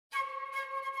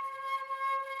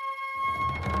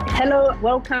Hello,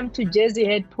 welcome to Jersey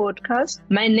Head Podcast.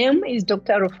 My name is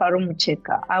Dr. Rufaro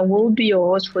Mucheka. I will be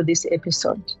your host for this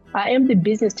episode. I am the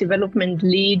Business Development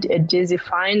Lead at Jersey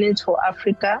Finance for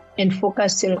Africa and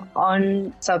focusing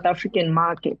on South African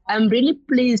market. I'm really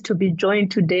pleased to be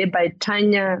joined today by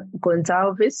Tanya van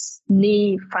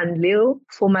Lil,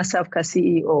 former Safka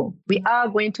CEO. We are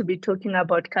going to be talking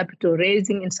about capital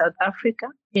raising in South Africa.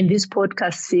 In this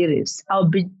podcast series, I'll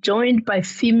be joined by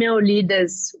female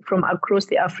leaders from across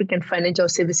the African financial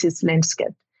services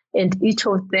landscape, and each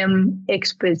of them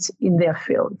experts in their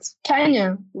fields.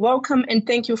 Tanya, welcome and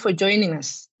thank you for joining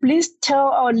us. Please tell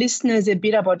our listeners a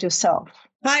bit about yourself.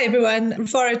 Hi, everyone.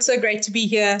 Rufaro, it's so great to be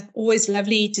here. Always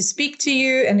lovely to speak to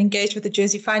you and engage with the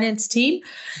Jersey Finance team.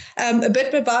 A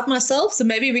bit about myself. So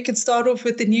maybe we can start off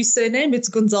with the new surname. It's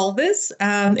Gonzalez.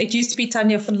 It used to be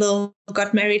Tanya van Lil.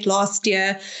 Got married last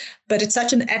year, but it's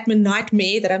such an admin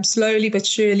nightmare that I'm slowly but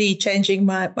surely changing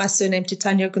my surname to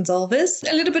Tanya Gonzalez.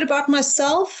 A little bit about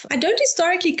myself. I don't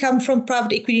historically come from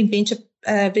private equity and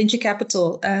venture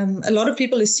capital. A lot of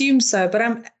people assume so,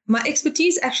 but my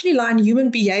expertise actually lie in human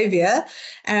behavior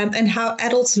and how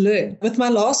adults learn, with my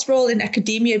last role in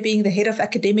academia being the head of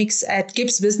academics at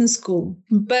Gibbs Business School.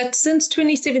 But since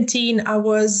 2017, I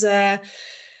was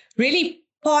really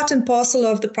part and parcel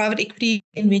of the private equity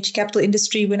and venture capital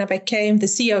industry when I became the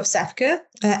CEO of Safka,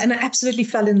 and I absolutely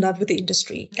fell in love with the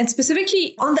industry, and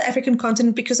specifically on the African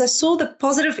continent, because I saw the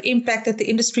positive impact that the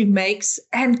industry makes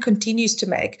and continues to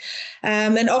make.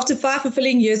 And after 5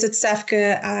 fulfilling years at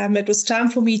Safka, it was time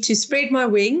for me to spread my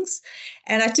wings,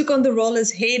 and I took on the role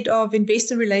as head of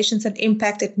investor relations and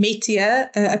impact at Metia,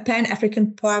 a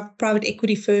pan-African private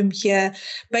equity firm here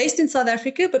based in South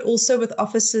Africa, but also with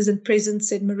offices and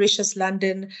presence in Mauritius,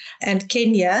 London, and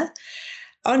Kenya.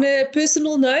 On a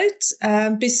personal note,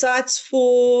 besides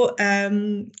for a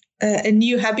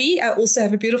new hubby, I also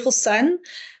have a beautiful son,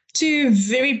 2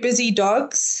 very busy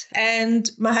dogs,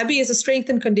 and my hubby is a strength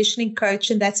and conditioning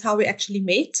coach, and that's how we actually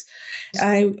met.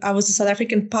 I was a South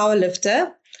African power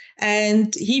lifter,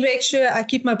 and he makes sure I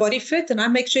keep my body fit, and I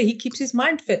make sure he keeps his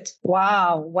mind fit.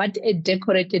 Wow, what a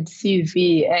decorated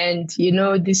CV. And,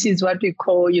 this is what we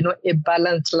call, a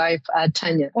balanced life,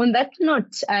 Tanya. On that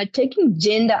note, taking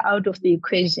gender out of the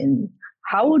equation,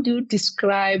 how would you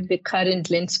describe the current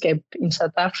landscape in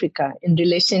South Africa in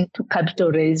relation to capital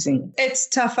raising? It's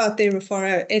tough out there,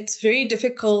 Rufaro. It's very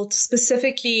difficult,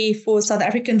 specifically for a South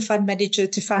African fund manager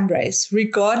to fundraise,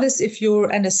 regardless if you're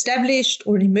an established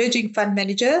or an emerging fund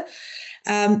manager.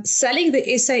 Selling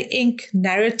the SA Inc.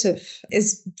 narrative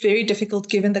is very difficult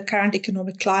given the current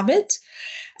economic climate.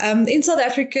 In South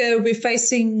Africa, we're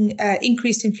facing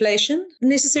increased inflation,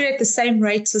 necessarily at the same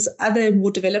rates as other more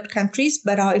developed countries,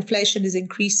 but our inflation is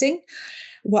increasing.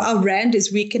 Well, our rand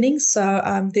is weakening,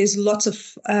 so there's lots of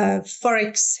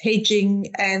forex hedging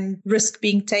and risk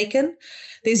being taken.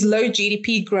 There's low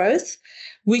GDP growth,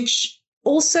 which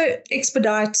also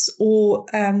expedites or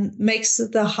makes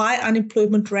the high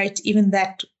unemployment rate even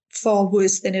that far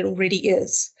worse than it already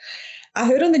is. I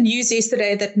heard on the news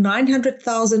yesterday that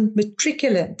 900,000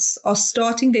 matriculants are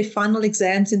starting their final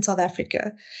exams in South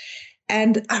Africa.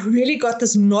 And I really got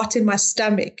this knot in my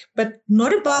stomach, but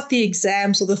not about the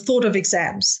exams or the thought of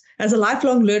exams. As a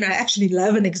lifelong learner, I actually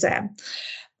love an exam.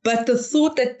 But the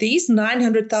thought that these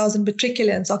 900,000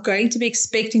 matriculants are going to be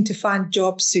expecting to find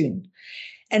jobs soon.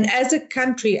 And as a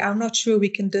country, I'm not sure we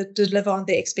can deliver on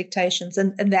their expectations,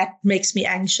 and that makes me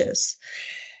anxious.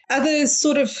 Other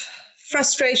sort of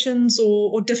frustrations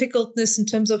or difficultness in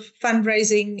terms of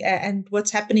fundraising and what's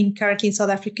happening currently in South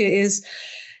Africa is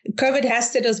COVID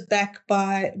has set us back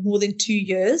by more than 2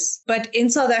 years. But in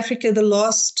South Africa, the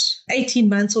last 18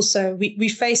 months or so, we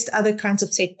faced other kinds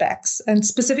of setbacks. And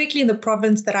specifically in the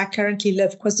province that I currently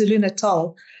live,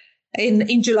 KwaZulu-Natal,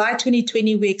 in July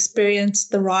 2020, we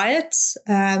experienced the riots.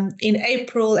 In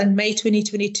April and May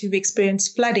 2022, we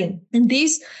experienced flooding. And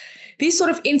these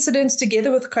sort of incidents,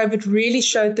 together with COVID, really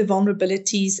showed the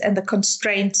vulnerabilities and the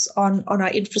constraints on our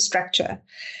infrastructure.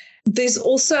 There's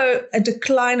also a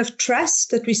decline of trust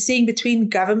that we're seeing between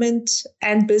government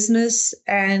and business,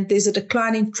 and there's a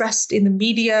decline in trust in the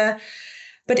media.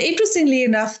 But interestingly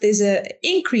enough, there's an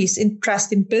increase in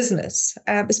trust in business,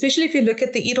 especially if you look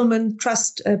at the Edelman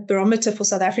Trust Barometer for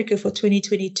South Africa for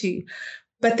 2022.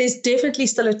 But there's definitely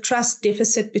still a trust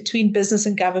deficit between business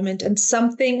and government, and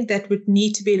something that would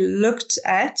need to be looked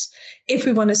at if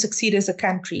we want to succeed as a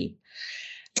country.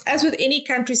 as with any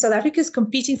country, South Africa is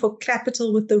competing for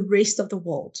capital with the rest of the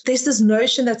world. There's this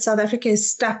notion that South Africa is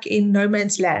stuck in no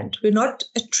man's land. We're not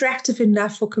attractive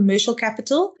enough for commercial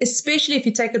capital, especially if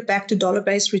you take it back to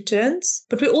dollar-based returns.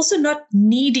 But we're also not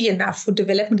needy enough for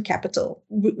development capital.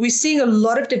 We're seeing a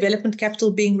lot of development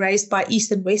capital being raised by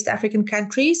East and West African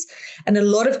countries, and a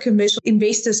lot of commercial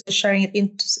investors are showing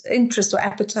an interest or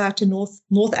appetite to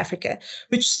North Africa,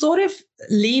 which sort of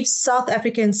leaves South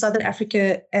Africa and Southern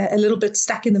Africa a little bit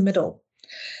stuck in the middle.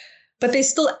 But there's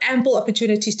still ample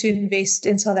opportunities to invest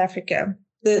in South Africa.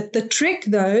 The trick,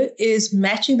 though, is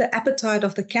matching the appetite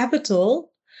of the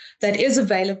capital that is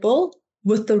available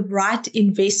with the right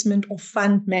investment or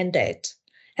fund mandate.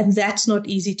 And that's not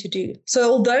easy to do. So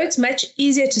although it's much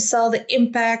easier to sell the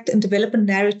impact and development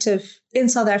narrative in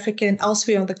South Africa and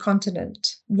elsewhere on the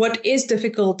continent, what is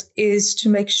difficult is to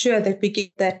make sure that we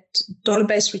get that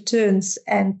dollar-based returns,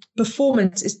 and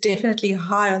performance is definitely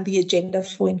high on the agenda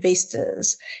for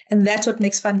investors. And that's what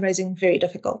makes fundraising very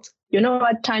difficult. You know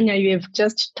what, Tanya, you have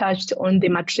just touched on the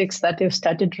matrix that have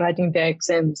started writing their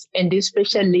exams, and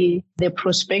especially the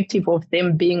perspective of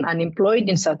them being unemployed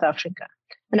in South Africa.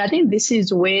 And I think this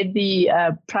is where the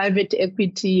private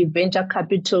equity venture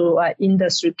capital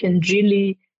industry can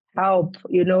really help,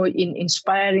 in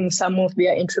inspiring some of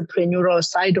their entrepreneurial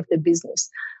side of the business.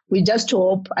 We just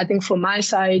hope, I think from my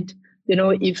side,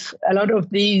 if a lot of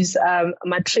these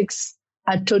matrix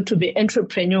are taught to be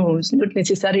entrepreneurs, not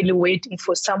necessarily waiting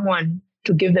for someone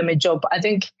to give them a job. I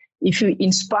think if you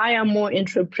inspire more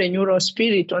entrepreneurial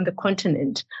spirit on the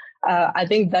continent, I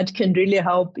think that can really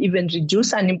help even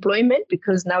reduce unemployment,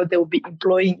 because now they will be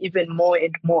employing even more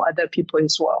and more other people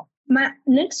as well. My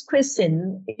next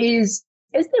question is,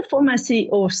 as the former CEO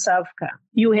of SAFCA,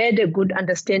 you had a good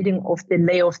understanding of the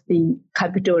lay of the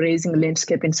capital raising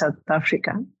landscape in South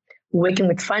Africa, working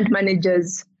with fund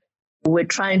managers who were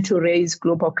trying to raise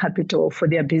global capital for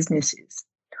their businesses.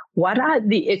 What are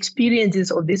the experiences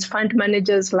of these fund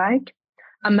managers like?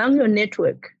 Among your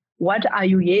network, what are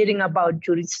you hearing about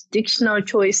jurisdictional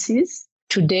choices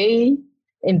today,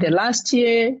 in the last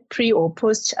year, pre or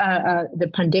post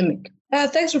the pandemic?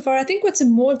 Thanks, Rufaro. I think what's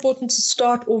more important to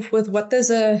start off with, where does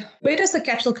the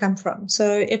capital come from?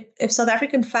 So if South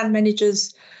African fund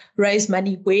managers raise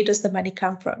money, where does the money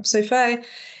come from? So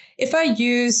if I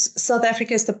use South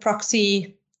Africa as the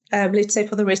proxy, let's say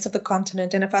for the rest of the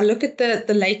continent, and if I look at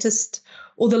the latest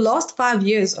or the last 5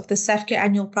 years of the SAFCA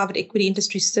annual private equity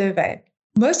industry survey,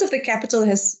 most of the capital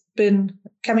has been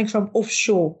coming from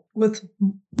offshore, with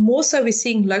more so we're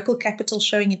seeing local capital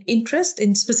showing an interest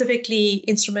in specifically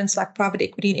instruments like private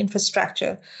equity and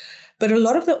infrastructure. But a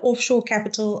lot of the offshore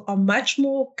capital are much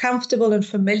more comfortable and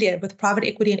familiar with private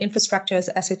equity and infrastructure as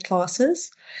asset classes,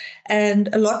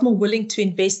 and a lot more willing to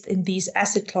invest in these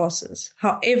asset classes.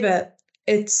 However,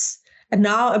 it's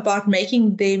now about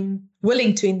making them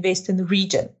willing to invest in the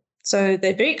region. So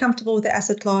they're very comfortable with the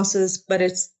asset classes, but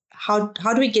it's how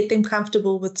do we get them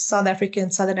comfortable with South Africa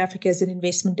and Southern Africa as an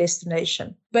investment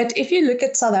destination? But if you look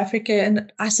at South Africa,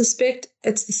 and I suspect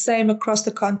it's the same across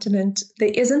the continent,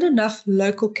 there isn't enough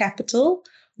local capital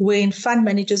when fund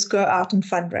managers go out and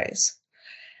fundraise.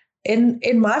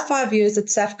 In my 5 years at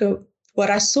SAFCA,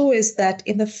 what I saw is that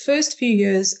in the first few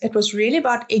years, it was really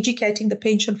about educating the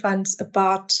pension funds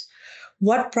about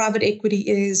what private equity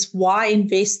is, why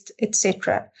invest,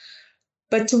 etc.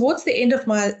 But towards the end of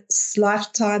my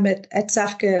lifetime at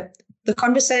SAFCA, the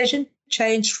conversation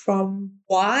changed from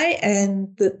why and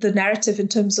the narrative in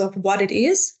terms of what it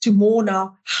is to more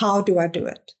now, how do I do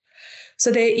it?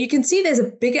 So there, you can see there's a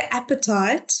bigger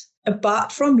appetite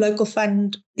from local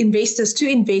fund investors to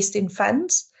invest in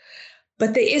funds,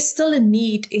 but there is still a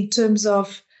need in terms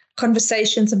of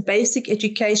conversations and basic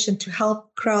education to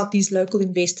help crowd these local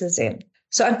investors in.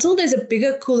 So until there's a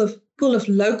bigger pool of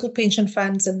local pension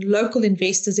funds and local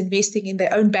investors investing in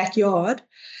their own backyard,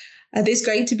 there's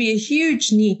going to be a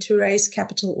huge need to raise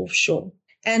capital offshore.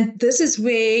 And this is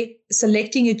where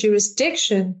selecting a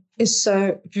jurisdiction is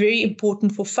so very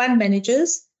important for fund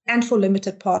managers and for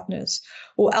limited partners,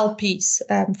 or LPs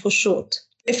for short.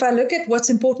 If I look at what's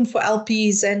important for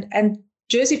LPs, and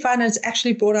Jersey Finance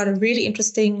actually brought out a really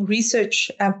interesting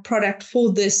research product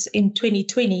for this in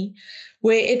 2020,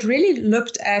 where it really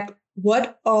looked at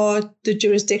what are the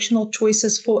jurisdictional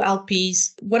choices for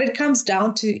LPs. What it comes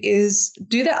down to is,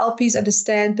 do the LPs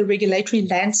understand the regulatory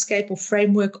landscape or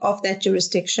framework of that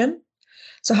jurisdiction?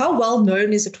 So how well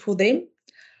known is it for them?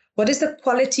 What is the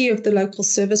quality of the local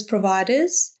service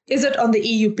providers? Is it on the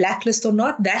EU blacklist or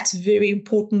not? That's very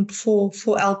important for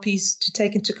LPs to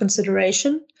take into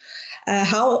consideration.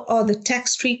 How are the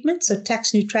tax treatments, so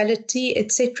tax neutrality,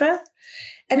 etc.?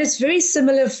 And it's very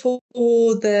similar for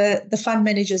the fund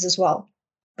managers as well.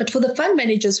 But for the fund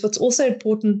managers, what's also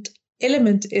important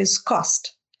element is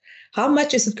cost. How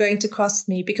much is it going to cost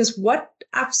me? Because what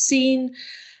I've seen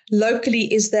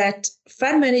locally is that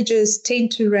fund managers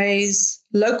tend to raise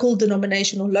local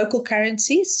denomination or local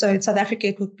currencies. So in South Africa,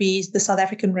 it would be the South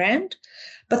African rand,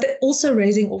 but they're also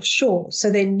raising offshore.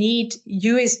 So they need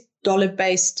US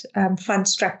dollar-based fund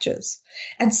structures.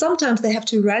 And sometimes they have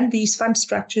to run these fund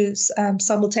structures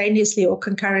simultaneously or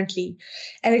concurrently.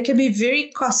 And it can be very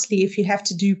costly if you have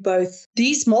to do both.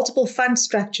 These multiple fund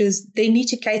structures, they need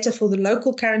to cater for the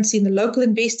local currency and the local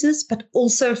investors, but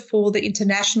also for the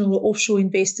international or offshore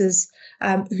investors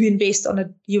who invest on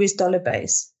a US dollar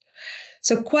base.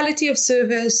 So quality of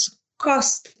service,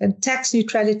 cost, and tax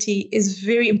neutrality is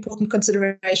very important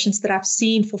considerations that I've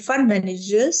seen for fund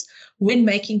managers when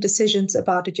making decisions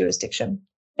about a jurisdiction.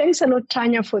 Thanks a lot,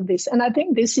 Tanya, for this. And I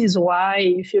think this is why,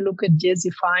 if you look at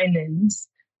Jersey Finance,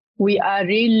 we are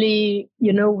really,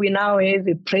 we now have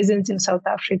a presence in South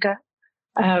Africa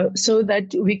so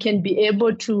that we can be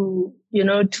able to,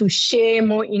 to share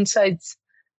more insights,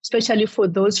 especially for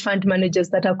those fund managers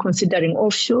that are considering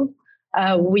offshore.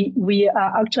 We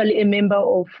are actually a member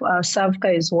of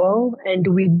SAVCA as well, and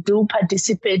we do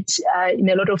participate in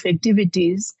a lot of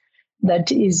activities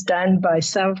that is done by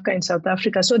SAVCA in South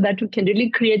Africa so that we can really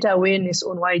create awareness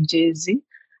on why Jersey.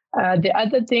 The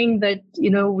other thing that,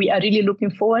 we are really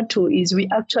looking forward to is we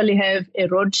actually have a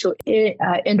roadshow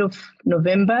end of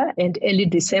November and early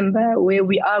December where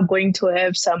we are going to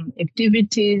have some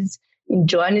activities in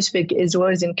Johannesburg as well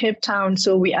as in Cape Town.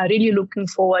 So we are really looking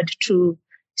forward to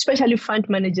especially fund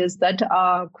managers that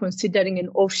are considering an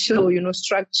offshore,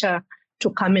 structure to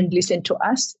come and listen to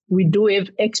us. We do have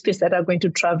experts that are going to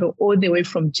travel all the way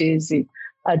from Jersey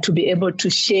to be able to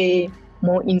share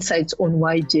more insights on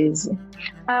why Jersey.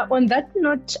 On that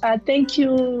note, thank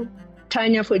you,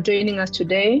 Tanya, for joining us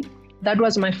today. That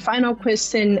was my final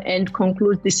question and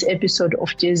concludes this episode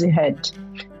of Jersey Head.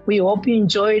 We hope you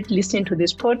enjoyed listening to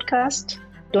this podcast.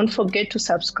 Don't forget to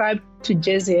subscribe to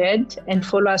Jersey Head and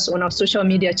follow us on our social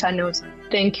media channels.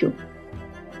 Thank you.